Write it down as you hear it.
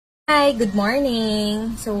Hi, good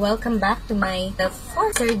morning. So welcome back to my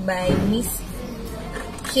sponsored by Miss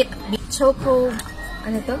Kit Choco,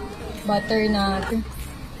 ano to? Butternut,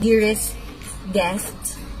 dearest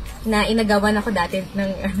guest na inagawan ako dati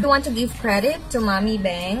ng I want to give credit to Mommy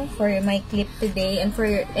Beng for my clip today and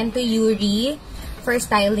to Yuri for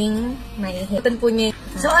styling my hair. Ito po niya.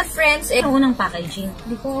 So friends, unang packaging.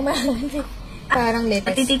 Hindi ko maalala. Parang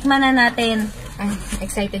latest. Titikman na natin. Ay,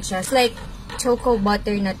 excited siya. It's like Choco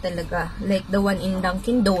Butternut talaga. Like the one in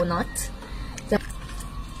Dunkin' Donuts.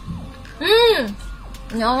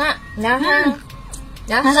 Oo nga.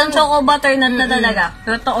 Nasaan Choco Butternut na talaga.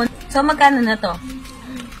 Totoo. So, magkano na to?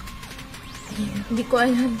 Hindi ko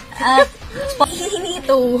alam.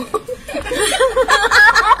 Hinito.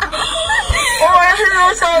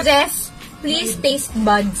 Jess, please taste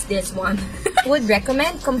buds this one. Would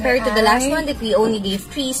recommend compared to the last one that we only gave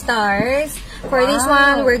 3 stars. For this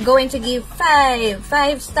one, we're going to give 5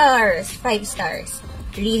 stars. 5 stars.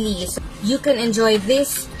 Really. So you can enjoy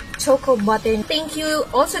this Choco Butternut. Thank you.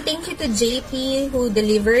 Also, thank you to JP who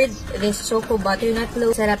delivered this Choco Butternut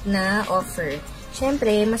Loaf. Sarap na offer.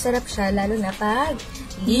 Siyempre, masarap siya lalo na pag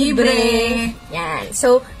libre. Yan.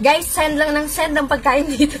 So, guys, send ng pagkain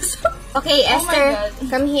dito. Okay, Esther,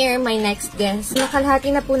 come here, my next guest.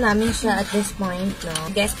 Nakalahati na po namin siya at this point, no?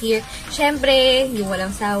 Guest here. Siyempre, yung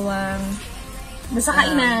walang sawang. Basta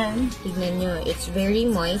kainan. Tignan nyo, it's very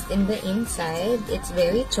moist in the inside. It's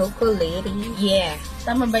very chocolatey. Yeah.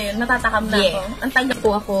 Tama ba yun? Natatakam na ako. Ang tagal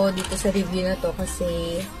po ako dito sa review na to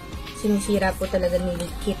kasi sinisira po talaga ni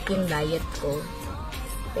Kit yung diet ko.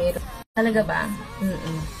 Pero, talaga ba?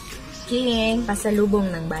 King,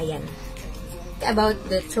 pasalubong ng bayan. About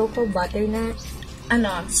the Choco Butternut.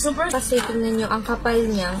 Super. Kasi tingnan nyo, ang kapal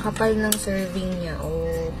niya, ang kapal ng serving niya.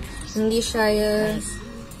 Oh, hindi siya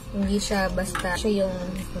basta, siya yung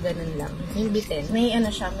ganun lang. Hindi tin. May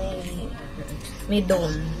siya, may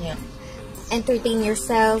dome. Yeah. Entertain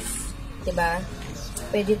yourself, diba?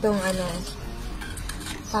 Pwede tong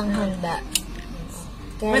panghanda.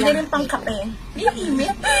 Pwede rin pang kape.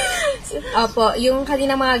 Opo, yung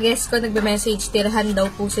kanina mga guests ko nagbe-message, tirhan daw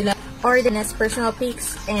po sila. Order as personal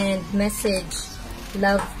pics and message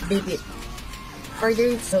love baby.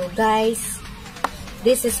 Order. So guys,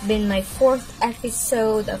 this has been my 4th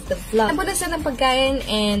episode of the vlog. Nabunas na ng pagkain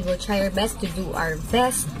and we'll try our best to do our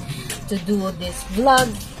best to do this vlog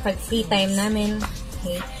pag free time namin.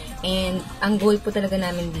 Okay? And ang goal po talaga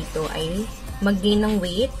namin dito ay mag-gain ng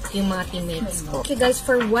weight yung mga teammates ko. Thank you guys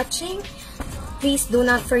for watching. Please do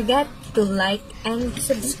not forget to like and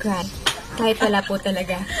subscribe. Kahit wala po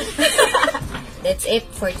talaga. That's it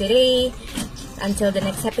for today. Until the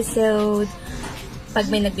next episode. Pag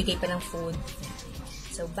may nagbigay pa ng food.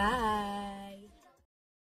 So, bye!